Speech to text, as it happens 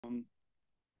Thank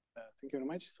you very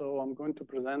much. So I'm going to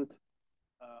present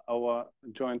our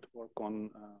joint work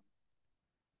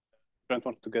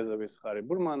together with Harry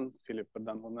Buhrman,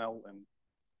 Verduyn Lunel, and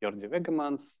Jordi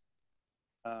Weggemans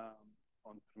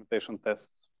on permutation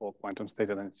tests for quantum state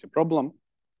identity problem.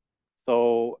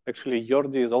 So actually,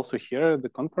 Jordi is also here at the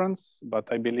conference, but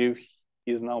I believe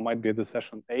he now might be at the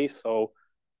session A. So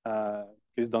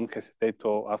please don't hesitate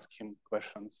to ask him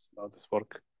questions about this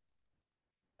work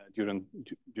during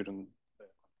the.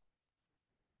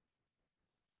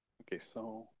 Okay,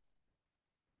 so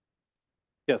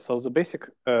yeah, so the basic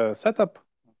setup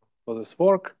for this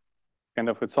work,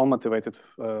 it's all motivated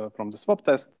from the swap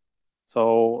test.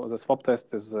 So the swap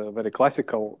test is a very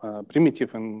classical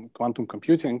primitive in quantum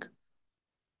computing,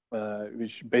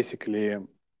 which basically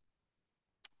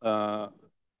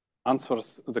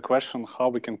answers the question how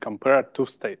we can compare two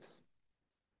states.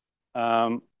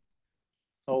 So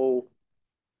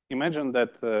imagine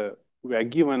that we are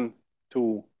given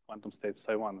two quantum states,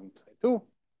 psi1 and psi2,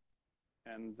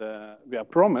 and we are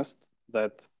promised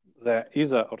that they're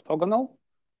either orthogonal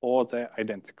or they're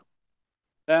identical.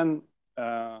 Then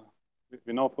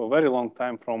we know for a very long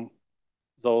time from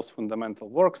those fundamental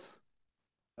works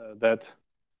that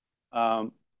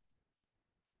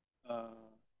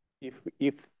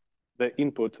if the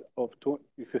input of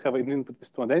if you have an input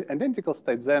with two identical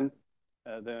states, then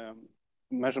the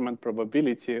measurement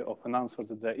probability of an answer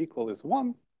that they're equal is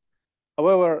 1.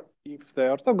 However, if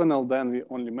they're orthogonal, then we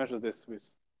only measure this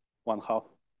with 1/2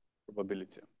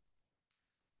 probability.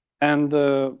 And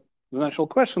the natural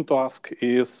question to ask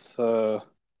is how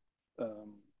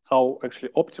actually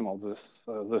optimal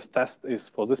this test is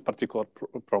for this particular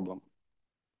problem.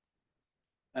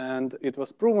 And it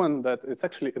was proven that it's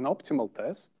actually an optimal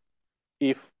test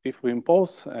if we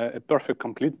impose a perfect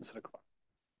completeness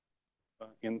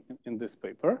requirement in this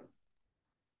paper.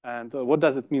 And what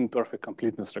does it mean, perfect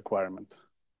completeness requirement?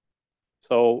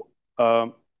 So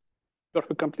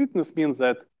perfect completeness means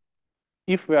that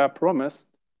if we are promised,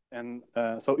 and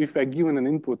so if we are given an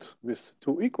input with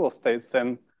two equal states,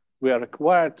 then we are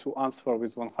required to answer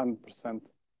with 100%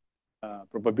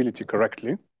 probability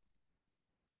correctly.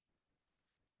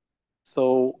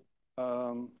 So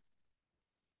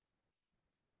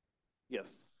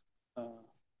yes.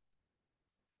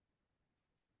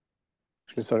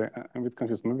 Actually, sorry, I'm a bit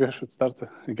confused. Maybe I should start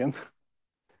again.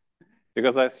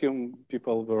 Because I assume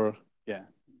people were, yeah,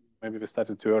 maybe we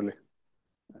started too early.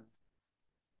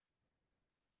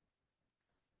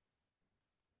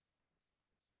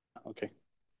 Okay.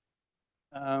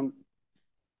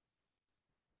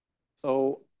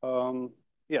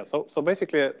 Yeah, so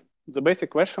basically, the basic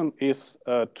question is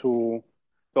to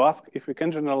ask if we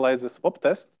can generalize the swap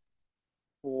test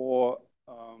for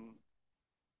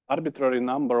arbitrary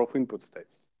number of input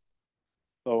states.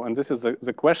 So, and this is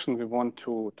the question we want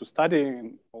to study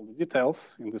in all the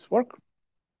details in this work.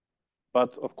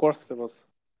 But of course, there was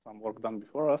some work done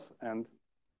before us, and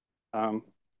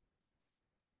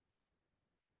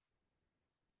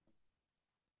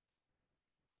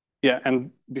yeah,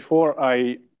 and before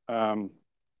I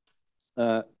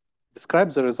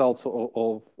describe the results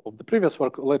of the previous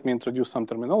work, let me introduce some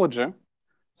terminology.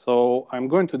 So I'm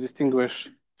going to distinguish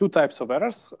two types of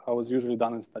errors, how it's usually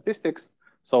done in statistics.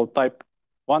 So type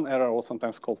 1 error, or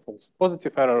sometimes called false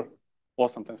positive error, or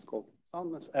sometimes called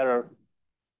soundness error,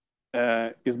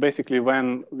 is basically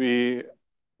when we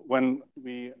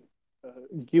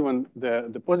given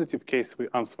the positive case, we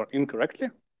answer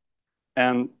incorrectly.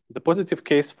 And the positive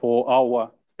case for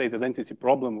our state identity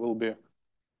problem will be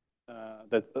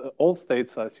that all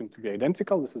states are assumed to be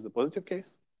identical. This is the positive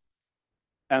case.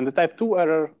 And the type 2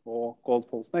 error, or called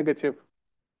false negative,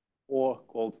 or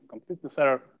called completeness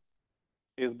error,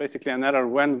 is basically an error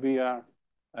when we are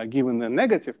given a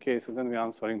negative case and then we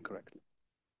answer incorrectly.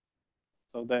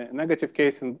 So the negative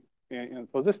case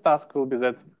for this task will be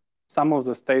that some of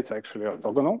the states are actually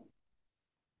orthogonal.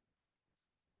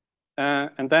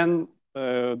 And then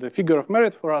the figure of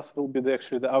merit for us will be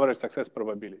actually the average success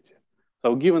probability.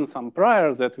 So given some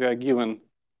prior that we are given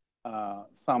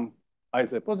some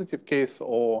either a positive case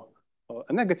or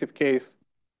a negative case,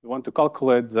 we want to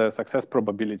calculate the success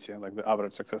probability, like the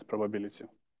average success probability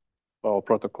for our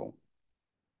protocol.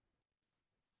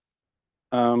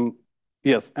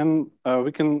 Yes, and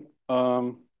we can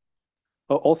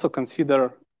also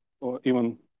consider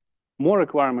even more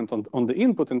requirement on the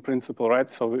input in principle, right?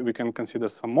 So we can consider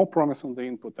some more promise on the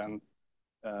input, and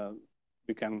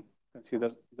we can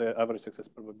consider the average success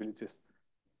probabilities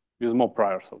with more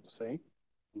prior, so to say,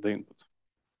 on the input.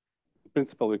 In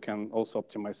principle, we can also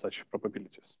optimize such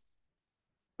probabilities.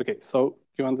 Okay, so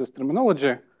given this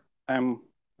terminology, I'm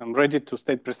I'm ready to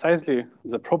state precisely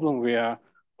the problem we are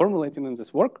formulating in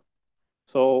this work.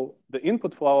 So the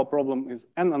input for our problem is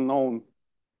n unknown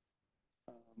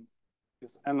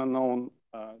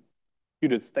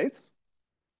qubit states,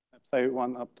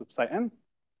 psi1 up to psi n.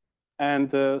 And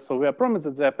so we are promised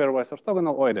that they are pairwise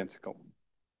orthogonal or identical.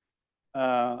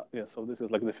 Yeah, so this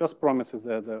is like the first promise is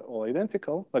that they're all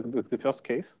identical, like the first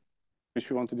case, which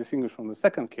we want to distinguish from the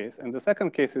second case. And the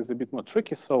second case is a bit more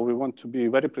tricky, so we want to be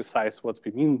very precise what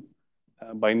we mean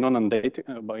by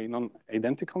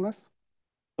non-identicalness.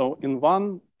 So in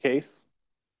one case,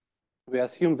 we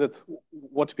assume that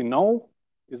what we know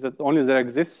is that only there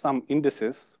exists some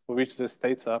indices for which the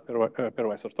states are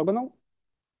pairwise orthogonal.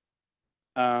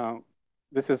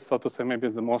 This is, so to say, maybe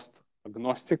the most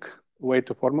agnostic way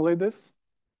to formulate this.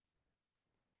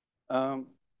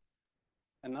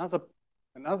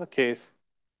 Another case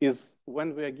is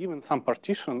when we are given some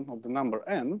partition of the number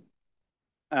n,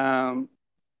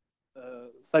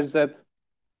 such that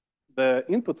the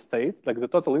input state, like the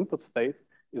total input state,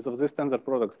 is of this tensor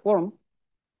product form.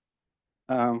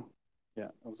 Of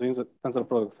the tensor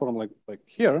product form like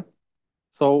here.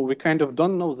 So we kind of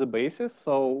don't know the basis,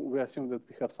 so we assume that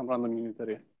we have some random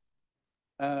unitary.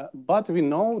 But we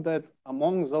know that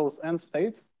among those n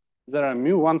states, there are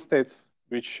mu1 states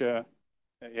which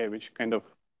kind of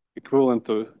equivalent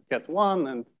to ket1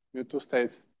 and mu2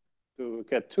 states to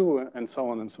ket2 and so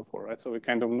on and so forth, right? So we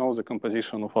kind of know the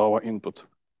composition of our input.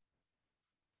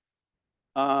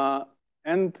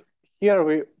 And here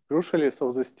we crucially,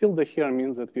 so the tilde here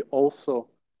means that we also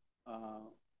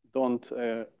don't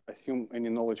assume any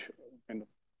knowledge kind of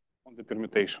on the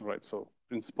permutation, right? So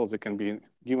principles that can be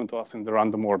given to us in the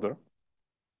random order.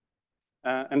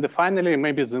 And finally,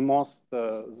 maybe the most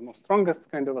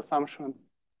strongest kind of assumption,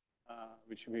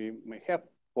 which we may have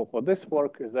for this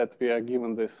work, is that we are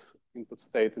given this input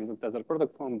state in the tensor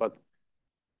product form, but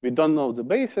we don't know the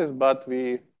basis, but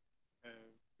we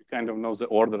kind of know the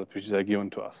order at which they are given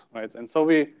to us, right? And so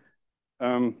in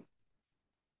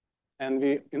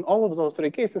all of those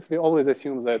three cases, we always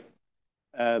assume that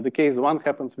the case one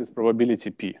happens with probability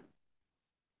p.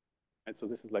 And so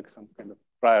this is like some kind of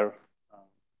prior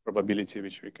probability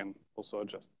which we can also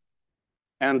adjust.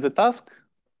 And the task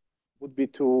would be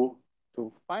to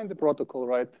find the protocol,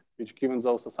 right, which given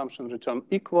those assumptions return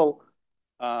equal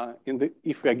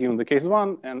if we are given the case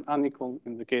one and unequal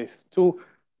in the case two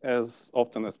as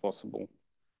often as possible.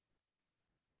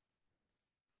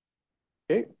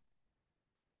 Okay.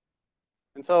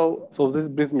 And so this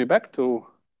brings me back to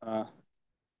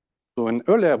an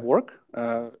earlier work,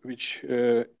 which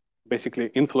basically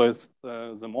influenced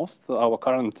the most our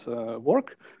current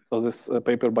work. So this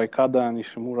paper by Kada,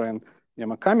 Nishimura, and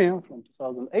Yamakami from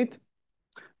 2008.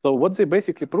 So what they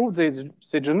basically proved, they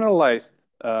generalized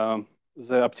the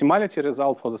optimality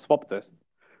result for the swap test.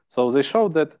 So they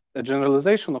showed that a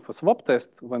generalization of a swap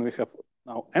test when we have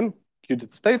now n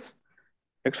qubit states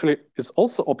actually is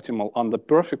also optimal on the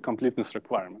perfect completeness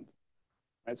requirement,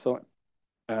 right? So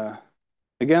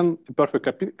again, the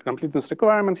perfect completeness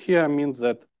requirement here means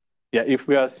that, yeah, if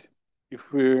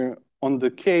we're on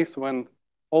the case when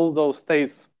all those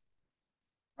states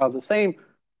are the same,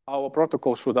 our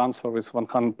protocol should answer with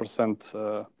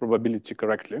 100% probability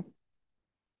correctly.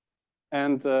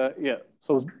 And yeah,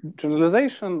 so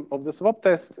generalization of the swap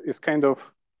test is kind of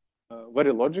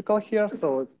very logical here.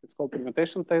 So it's called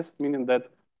permutation test, meaning that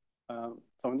so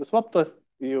in the swap test,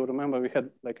 you remember we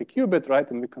had like a qubit, right?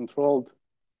 And we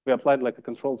applied like a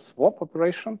controlled swap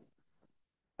operation.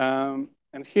 And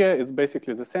here it's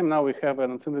basically the same. Now we have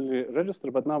an ancillary register,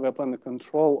 but now we're applying the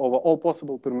control over all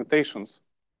possible permutations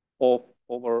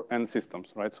over n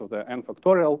systems, right? So the n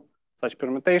factorial such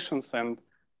permutations, and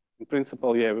in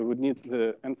principle, yeah, we would need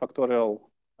the n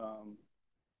factorial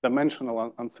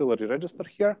dimensional ancillary register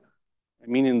here,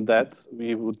 meaning that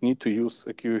we would need to use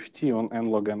a QFT on n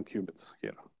log n qubits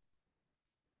here.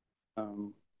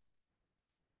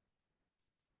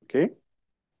 Okay,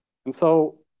 and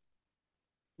so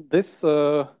this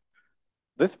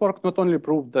work not only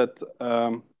proved that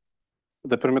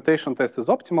the permutation test is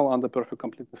optimal under perfect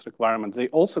completeness requirement, they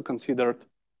also considered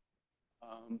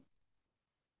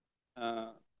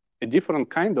a different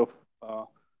kind of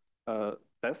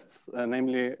tests,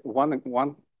 namely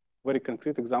one very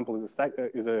concrete example is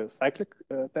a cyclic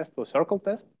test or circle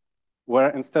test,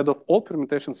 where instead of all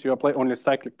permutations, you apply only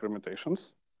cyclic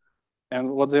permutations.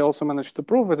 And what they also managed to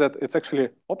prove is that it's actually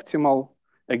optimal,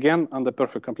 again, under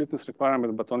perfect completeness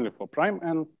requirement, but only for prime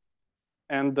n.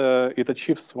 And it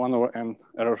achieves 1 over n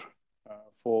error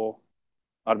for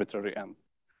arbitrary n.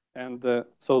 And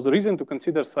so the reason to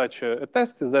consider such a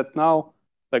test is that now,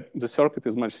 like, the circuit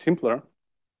is much simpler.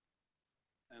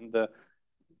 And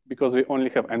because we only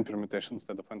have n permutations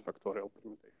instead of n factorial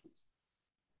permutations.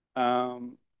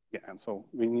 Yeah, and so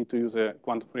we need to use a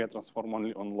quantum Fourier transform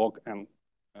only on log n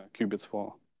qubits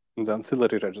for the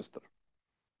ancillary register.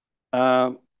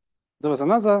 There was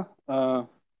another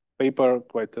paper,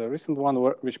 quite a recent one,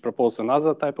 which proposed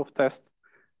another type of test,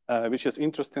 which is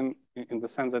interesting in the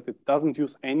sense that it doesn't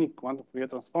use any quantum Fourier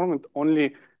transform. It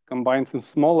only combines in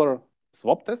smaller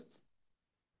swap tests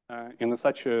in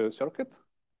such a circuit.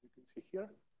 You can see here.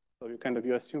 So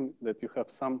you assume that you have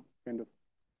some kind of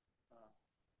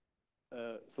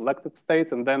selected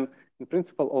state, and then in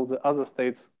principle all the other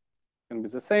states can be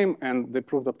the same, and they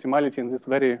proved optimality in this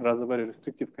rather very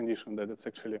restrictive condition that it's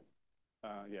actually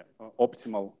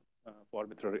optimal for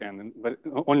arbitrary n,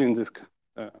 only in this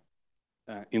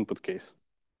input case.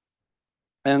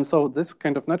 And so this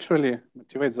kind of naturally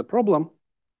motivates the problem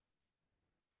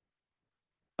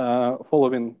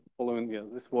following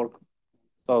this work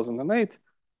 2008.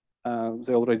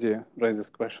 They already raised this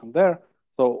question there.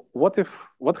 So what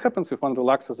happens if one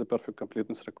relaxes the perfect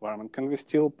completeness requirement? Can we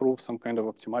still prove some kind of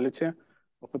optimality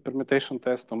of a permutation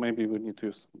test, or maybe we need to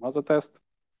use some other test?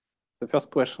 The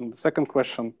first question. The second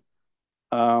question,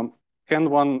 can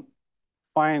one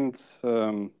find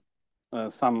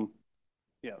some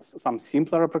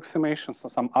simpler approximations,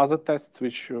 some other tests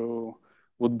which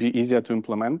would be easier to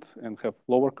implement and have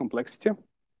lower complexity to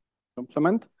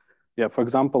implement? Yeah, for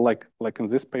example, like in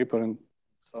this paper in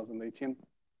 2018,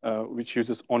 which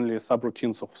uses only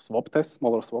subroutines of swap tests,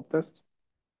 smaller swap tests.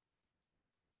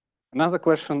 Another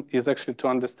question is actually to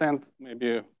understand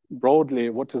maybe broadly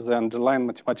what is the underlying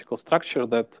mathematical structure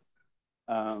that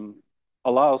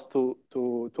allows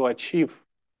to achieve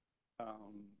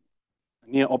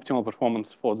near optimal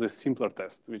performance for this simpler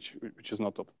test, which is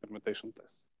not a permutation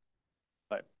test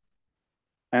type.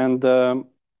 And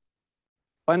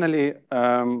finally,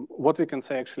 what we can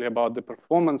say actually about the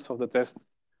performance of the test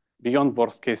beyond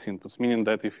worst case inputs, meaning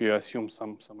that if you assume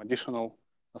some additional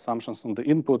assumptions on the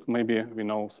input, maybe we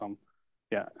know some,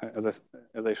 as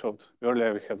I showed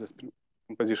earlier, we have this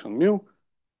composition mu.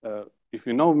 If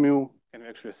we know mu, can we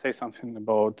actually say something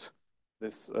about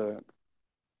this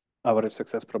average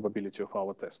success probability of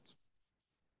our tests?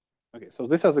 Okay, so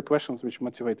these are the questions which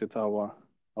motivated our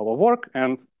work.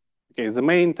 And okay, the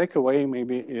main takeaway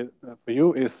maybe for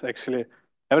you is actually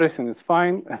everything is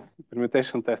fine.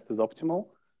 Permutation test is optimal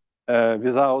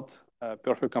without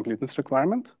perfect completeness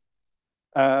requirement.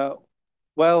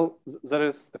 Well, there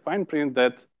is a fine print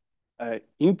that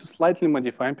into slightly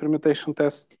modifying permutation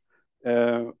test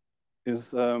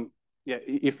is,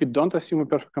 if we don't assume a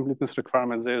perfect completeness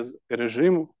requirement, there's a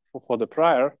regime for the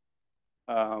prior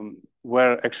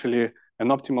where actually an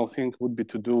optimal thing would be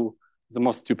to do the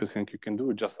most stupid thing you can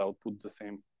do, just output the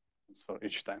same for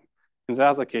each time. In the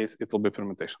other case, it will be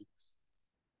permutation test.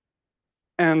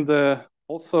 And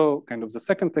also, kind of the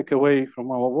second takeaway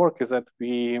from our work is that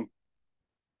we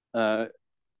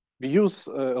use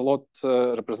a lot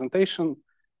representation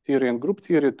theory and group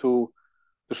theory to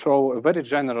show a very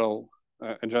general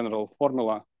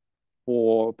formula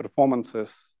for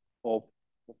performances of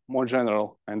more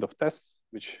general kind of tests,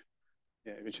 which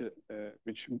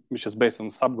is based on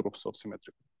subgroups of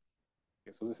symmetric.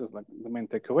 Okay, so this is like the main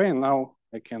takeaway, and now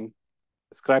I can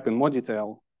describe in more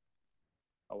detail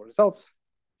our results.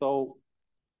 So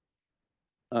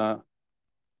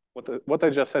what I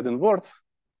just said in words,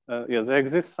 there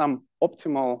exists some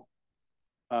optimal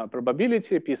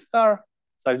probability P star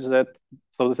such that,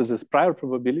 so this is prior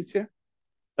probability,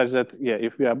 such that,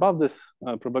 if we are above this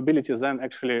probability, then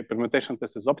actually permutation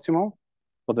test is optimal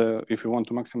for if you want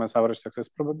to maximize average success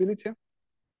probability.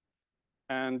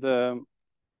 And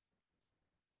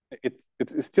it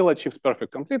still achieves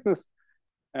perfect completeness,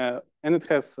 and it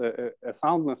has a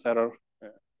soundness error,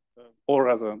 or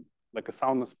rather like a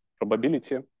soundness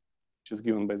probability, which is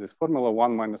given by this formula,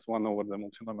 1 minus 1 over the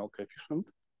multinomial coefficient.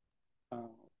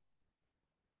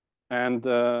 And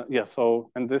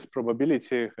this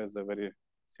probability has a very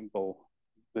simple,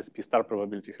 this P star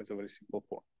probability has a very simple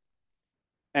form.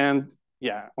 And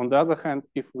on the other hand,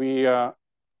 if we have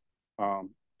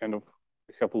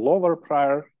lower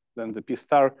prior than the P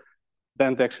star,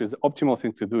 then actually the optimal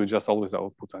thing to do is just always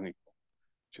output unequal,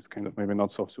 which is kind of maybe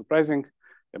not so surprising.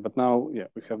 But now, we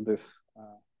have this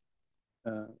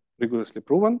rigorously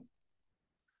proven.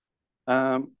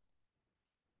 And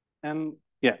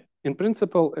in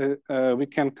principle, we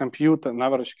can compute an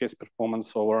average case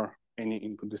performance over any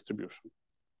input distribution.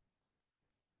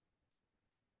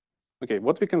 Okay,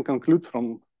 what we can conclude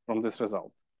from this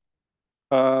result?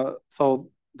 So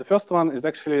the first one is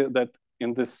actually that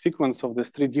in this sequence of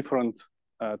these three different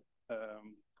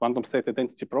quantum state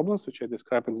identity problems, which I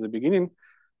described in the beginning,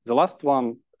 the last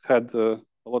one had a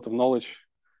lot of knowledge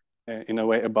in a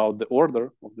way about the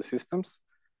order of the systems.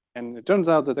 And it turns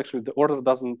out that actually the order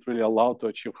doesn't really allow to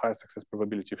achieve high success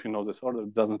probability. If you know this order,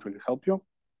 it doesn't really help you.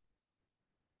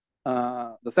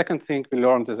 The second thing we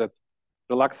learned is that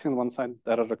relaxing one-sided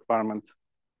error requirement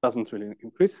doesn't really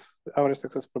increase the average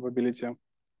success probability.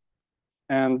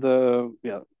 And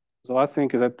yeah, the last thing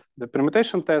is that the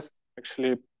permutation test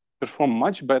actually perform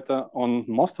much better on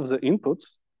most of the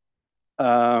inputs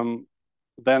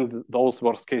than those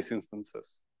worst case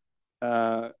instances.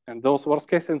 And those worst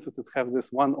case instances have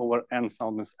this 1/n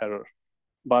soundness error.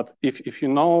 But if you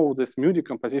know this mu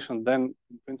decomposition, then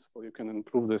in principle you can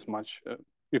improve this much.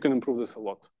 You can improve this a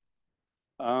lot.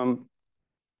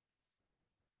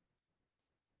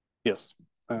 Yes,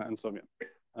 and so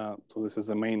yeah. So this is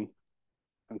the main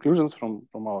conclusions from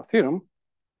our theorem.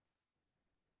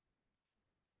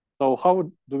 So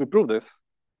how do we prove this?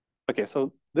 Okay,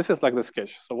 so this is like the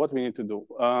sketch. So what we need to do?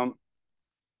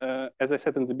 As I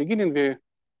said in the beginning,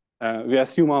 we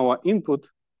assume our input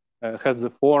has the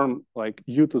form like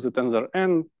u to the tensor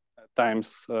n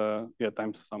times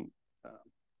times some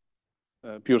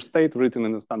pure state written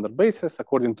in a standard basis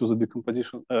according to the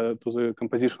decomposition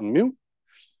composition mu.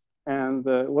 And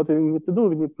what we need to do,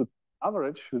 we need to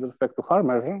average with respect to Haar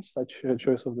measure such a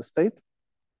choice of the state.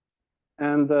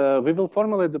 And we will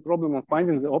formulate the problem of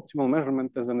finding the optimal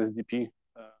measurement as an SDP,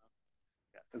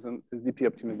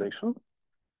 optimization.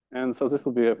 And so this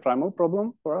will be a primal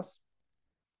problem for us.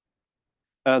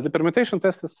 The permutation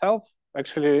test itself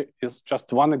actually is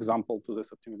just one example to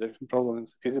this optimization problem.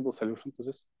 It's a feasible solution to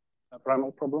this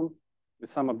primal problem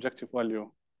with some objective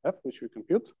value f, which we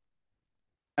compute.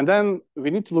 And then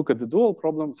we need to look at the dual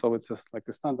problem. So it's just like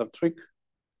a standard trick.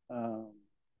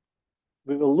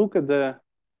 We will look at the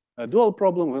dual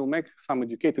problem. We'll make some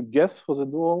educated guess for the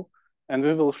dual. And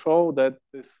we will show that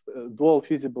this dual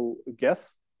feasible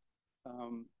guess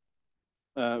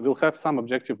will have some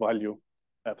objective value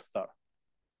f star.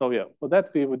 So yeah, for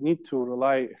that we would need to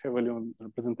rely heavily on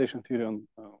representation theory on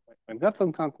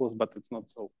Weingarten calculus, but it's not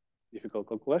so difficult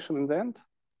calculation in the end.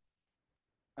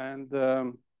 And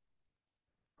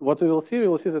what we will see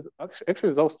that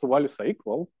actually those two values are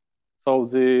equal. So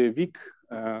the weak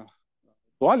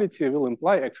duality will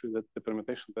imply actually that the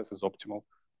permutation test is optimal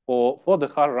for the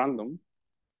Haar random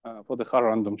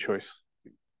choice.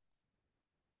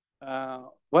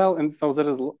 Well, and so there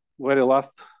is very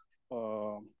last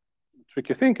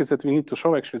tricky thing is that we need to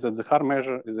show actually that the Haar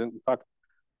measure is in fact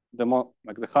the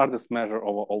hardest measure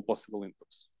of all possible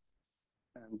inputs.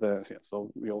 And yeah,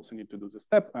 so we also need to do the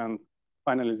step. And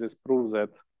finally, this proves that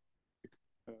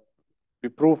we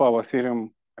prove our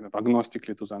theorem kind of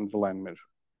agnostically to the underlying measure.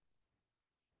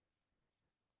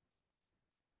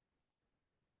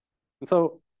 And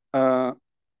so,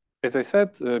 as I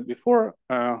said before,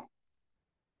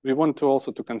 we want to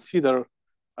also to consider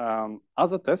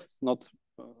other tests,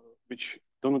 which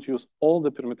do not use all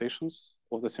the permutations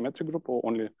of the symmetric group, or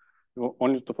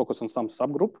only to focus on some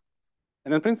subgroup.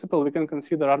 And in principle, we can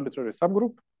consider arbitrary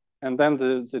subgroup. And then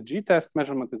the G test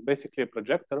measurement is basically a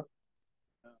projector.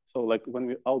 So like when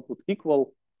we output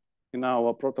equal in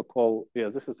our protocol, yeah,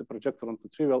 this is a projector onto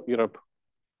trivial irrep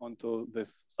onto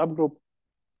this subgroup,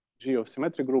 G of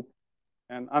symmetric group,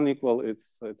 and unequal,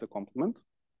 it's a complement.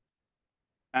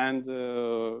 And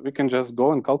we can just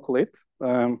go and calculate,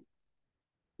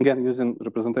 again, using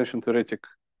representation theoretic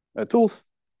tools,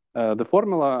 the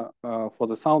formula for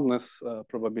the soundness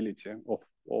probability of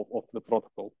the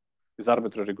protocol is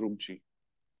arbitrary group G.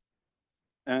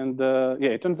 And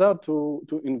yeah, it turns out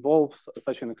to involve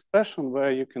such an expression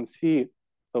where you can see,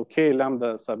 so K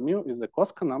lambda sub mu is the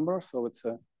Koska number. So it's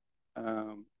a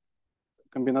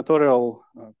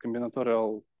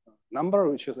combinatorial number,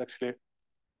 which is actually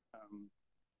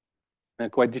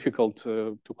quite difficult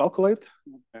to calculate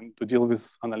and to deal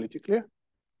with analytically,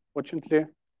 fortunately.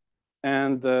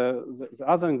 And the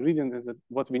other ingredient is that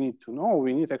what we need to know,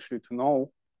 we need actually to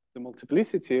know the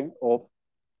multiplicity of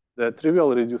the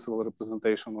trivial irreducible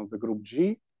representation of the group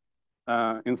G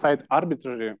inside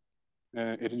arbitrary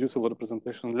irreducible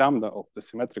representation lambda of the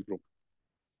symmetric group.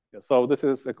 Yeah, so this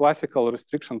is a classical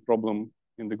restriction problem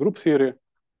in the group theory.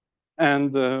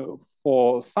 And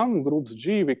for some groups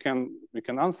G, we can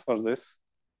answer this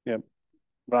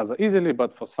rather easily,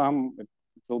 but for some, it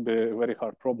will be a very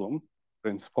hard problem, in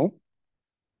principle.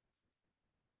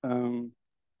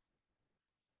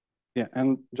 Yeah,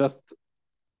 and just,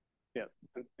 yeah,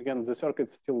 and again, the circuit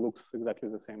still looks exactly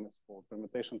the same as for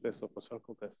permutation tests or for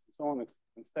circle tests and so on.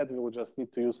 Instead, we will just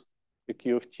need to use the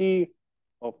Q of T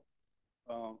of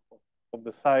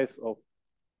the size of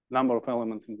number of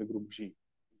elements in the group G,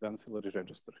 the ancillary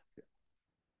register. Yeah.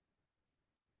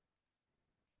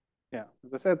 Yeah,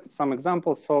 as I said, some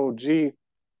examples. So G,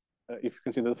 if you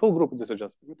consider the full group, this is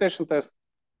just permutation test.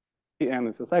 Tn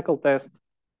is a cycle test.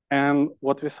 And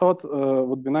what we thought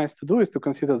would be nice to do is to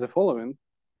consider the following: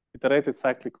 iterated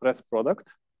cyclic rest product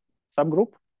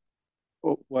subgroup.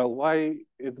 Well, why?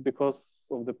 It's because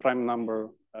of the prime number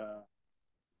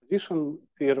position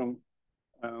theorem.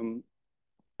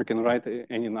 We can write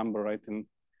any number right in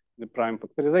the prime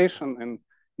factorization. And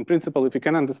in principle, if you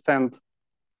can understand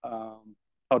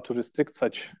how to restrict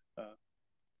such,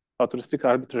 how to restrict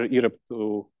arbitrary irrep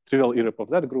to trivial irrep of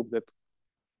that group, that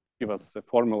give us a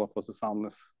formula for the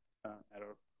soundness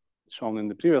error shown in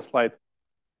the previous slide.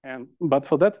 But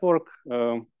for that work,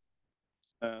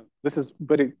 this is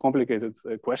very complicated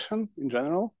question in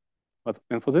general.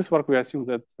 And for this work, we assume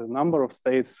that the number of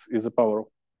states is a power of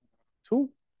 2.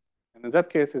 And in that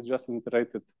case, it's just an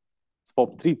iterated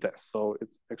swap tree test. So it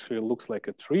actually looks like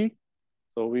a tree.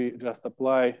 So we just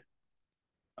apply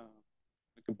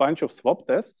like a bunch of swap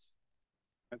tests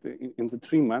in the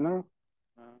tree manner.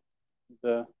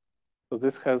 So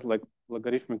this has like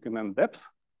logarithmic and depth,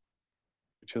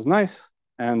 which is nice.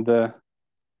 And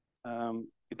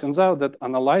it turns out that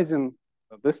analyzing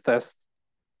this test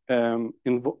and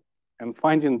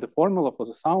finding the formula for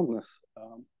the soundness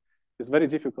is very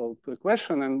difficult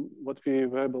question. And what we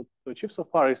were able to achieve so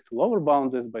far is to lower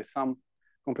bound this by some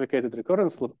complicated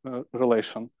recurrence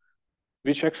relation,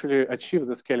 which actually achieves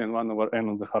the scaling 1 over n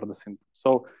on the hardest input.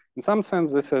 So in some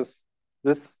sense,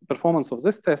 this performance of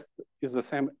this test is the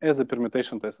same as a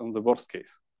permutation test on the worst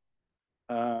case.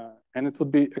 And it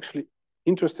would be actually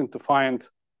interesting to find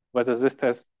whether this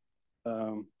test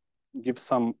gives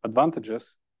some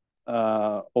advantages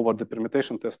over the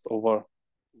permutation test over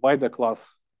wider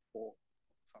class for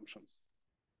assumptions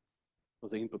for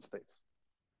the input states.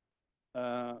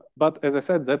 But as I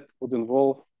said, that would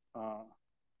involve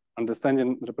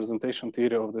understanding representation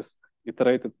theory of this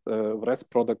iterated rest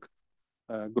product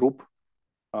group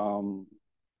to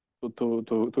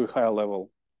a higher level.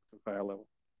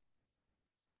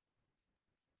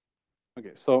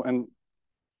 Okay, so and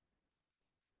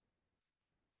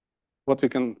what we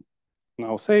can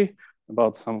now say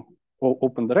about some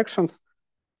open directions.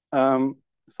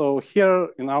 So here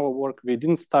in our work, we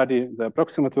didn't study the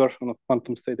approximate version of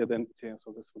quantum state identity.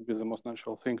 So this would be the most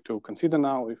natural thing to consider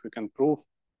now if we can prove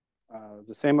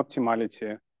the same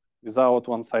optimality without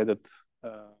one-sided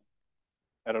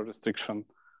error restriction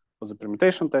for the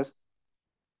permutation test.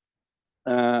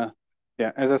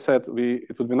 Yeah, as I said,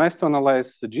 it would be nice to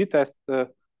analyze the G test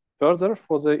further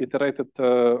for the iterated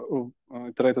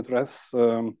res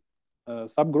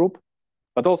subgroup,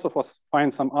 but also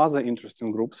find some other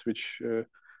interesting groups which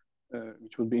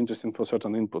would be interesting for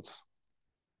certain inputs.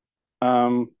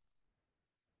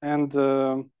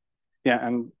 Yeah,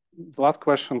 and the last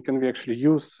question: can we actually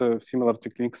use similar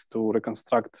techniques to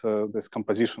reconstruct this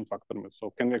composition factor?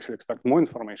 So can we actually extract more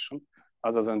information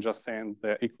other than just saying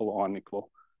they're equal or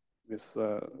unequal?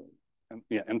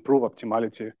 And prove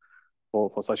optimality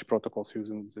for such protocols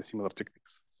using the similar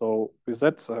techniques. So with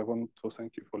that, I want to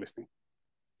thank you for listening.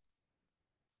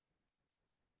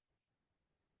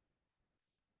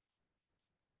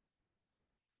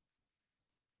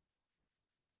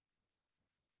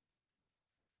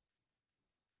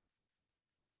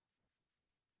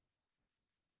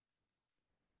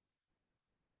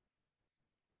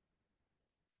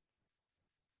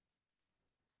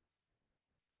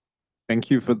 Thank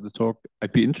you for the talk.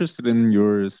 I'd be interested in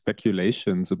your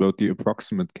speculations about the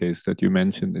approximate case that you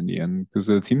mentioned in the end, because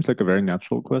it seems like a very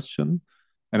natural question.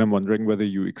 And I'm wondering whether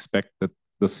you expect that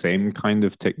the same kind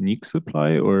of techniques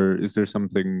apply, or is there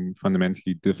something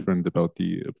fundamentally different about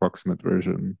the approximate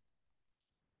version?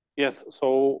 Yes,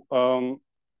 so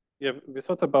yeah, we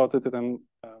thought about it, and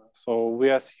so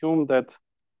we assume that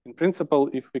in principle,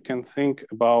 if we can think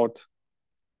about,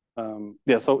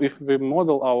 so if we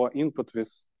model our input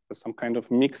with some kind of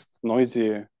mixed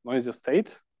noisy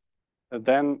state,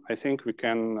 then I think we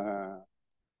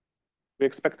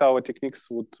expect our techniques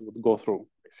would go through,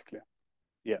 basically.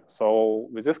 Yeah, so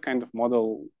with this kind of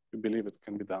model, we believe it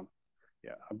can be done.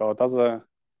 Yeah, about other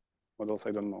models,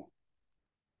 I don't know.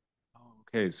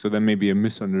 Okay, so then maybe I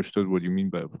misunderstood what you mean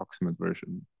by approximate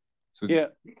version. So yeah,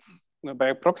 by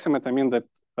approximate, I mean that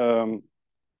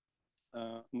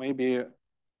maybe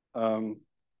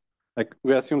like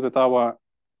we assume that our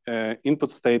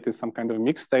input state is some kind of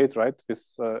mixed state, right?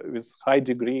 With high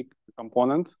degree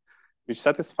component, which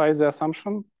satisfies the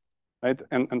assumption, right?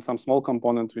 And some small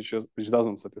component which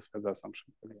doesn't satisfy the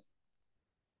assumption.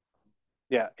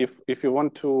 Yeah, if you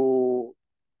want to,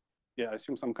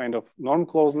 assume some kind of norm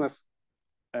closeness,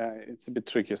 it's a bit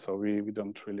tricky. So we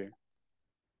don't really,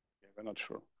 we're not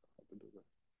sure how to do that.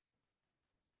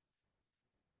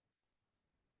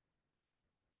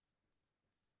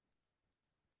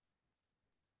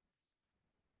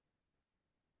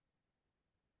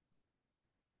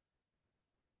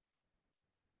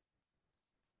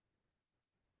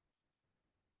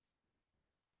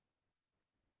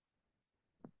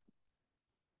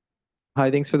 Hi,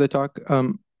 thanks for the talk.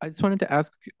 I just wanted to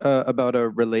ask about a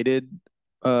related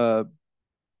uh,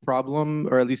 problem,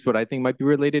 or at least what I think might be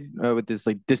related with this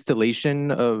like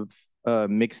distillation of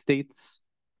mixed states,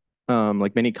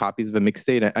 like many copies of a mixed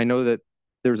state. I know that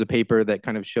there was a paper that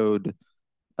kind of showed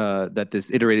that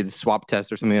this iterated swap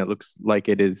test or something that looks like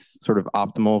it is sort of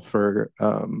optimal for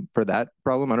that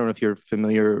problem. I don't know if you're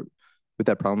familiar with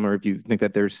that problem, or if you think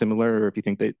that they're similar, or if you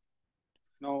think that.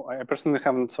 No, I personally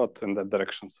haven't thought in that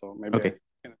direction, so maybe Okay.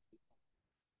 I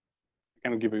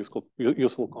can give a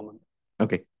useful comment.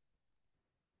 Okay.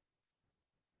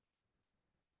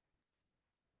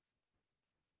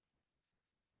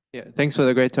 Yeah, thanks for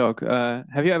the great talk.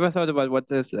 Have you ever thought about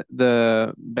what is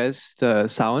the best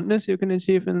soundness you can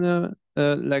achieve in the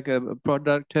like a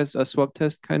product test or swap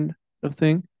test kind of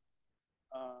thing?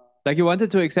 Like you wanted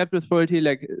to accept with probability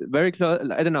like very close.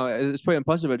 I don't know. It's probably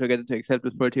impossible to get it to accept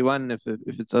with probability one if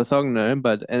it's orthogonal.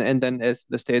 But and then as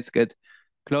the states get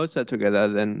closer together,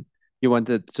 then you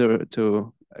wanted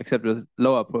to accept with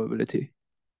lower probability.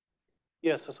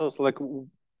 Yes. So like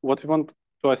what we want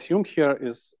to assume here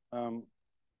is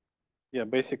yeah,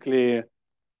 basically,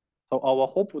 so our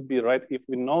hope would be, right, if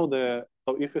we know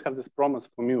so if we have this promise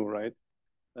for mu, right,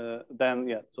 then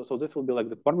yeah, so this will be like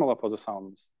the formula for the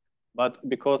soundness. But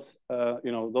because,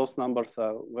 those numbers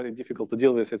are very difficult to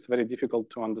deal with, it's very difficult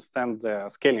to understand the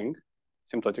scaling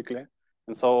symptotically.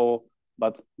 And so,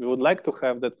 but we would like to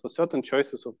have that for certain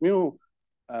choices of mu,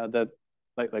 that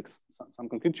like some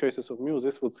concrete choices of mu,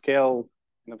 this would scale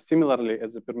similarly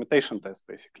as the permutation test,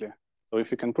 basically. So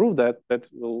if you can prove that, that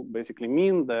will basically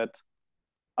mean that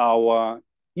our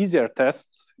easier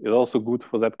tests is also good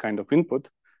for that kind of input,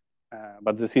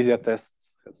 but this easier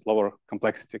tests has lower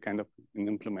complexity kind of in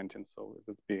implementing, so it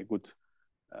would be good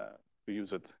to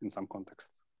use it in some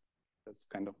context. That's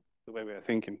kind of the way we are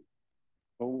thinking.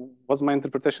 Was my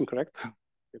interpretation correct?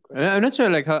 I'm not sure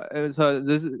like how so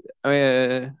this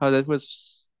how that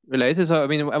was related. So I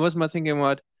mean, I was more thinking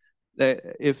about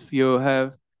if you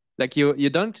have like you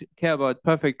don't care about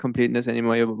perfect completeness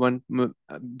anymore. You want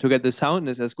to get the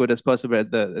soundness as good as possible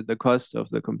at the cost of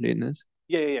the completeness.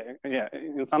 Yeah.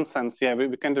 In some sense, yeah,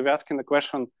 we kind of asking the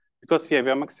question because yeah,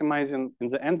 we are maximizing in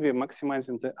the end. We are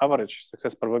maximizing the average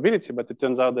success probability, but it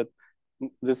turns out that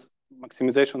this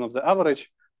maximization of the average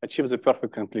achieves the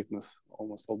perfect completeness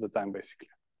almost all the time, basically.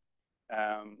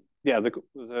 Yeah,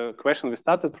 the question we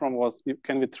started from was,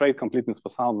 can we trade completeness for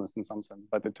soundness in some sense?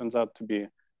 But it turns out to be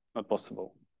not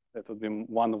possible. That would be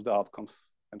one of the outcomes,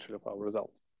 essentially, of our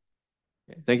result.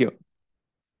 Okay, thank you.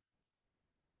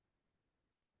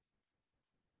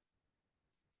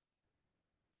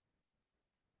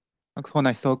 Thanks for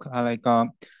nice talk.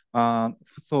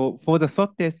 So for the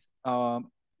swap test,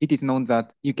 it is known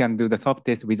that you can do the swap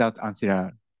test without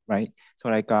ancillary, right? So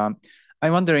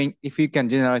I'm wondering if you can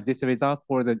generalize this result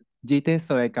for the G test.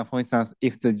 So for instance,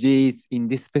 if the G is in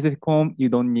this specific form, you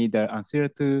don't need the ancillary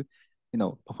to,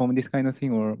 perform this kind of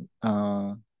thing, or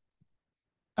have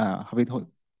you thought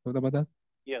about that?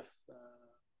 Yes.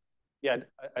 Yeah,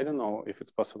 I don't know if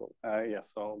it's possible. Yeah,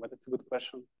 but it's a good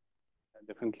question.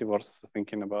 Definitely worth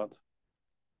thinking about.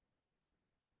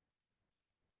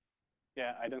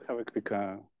 Yeah, I don't have a quick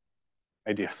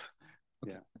ideas.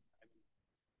 Okay. Yeah.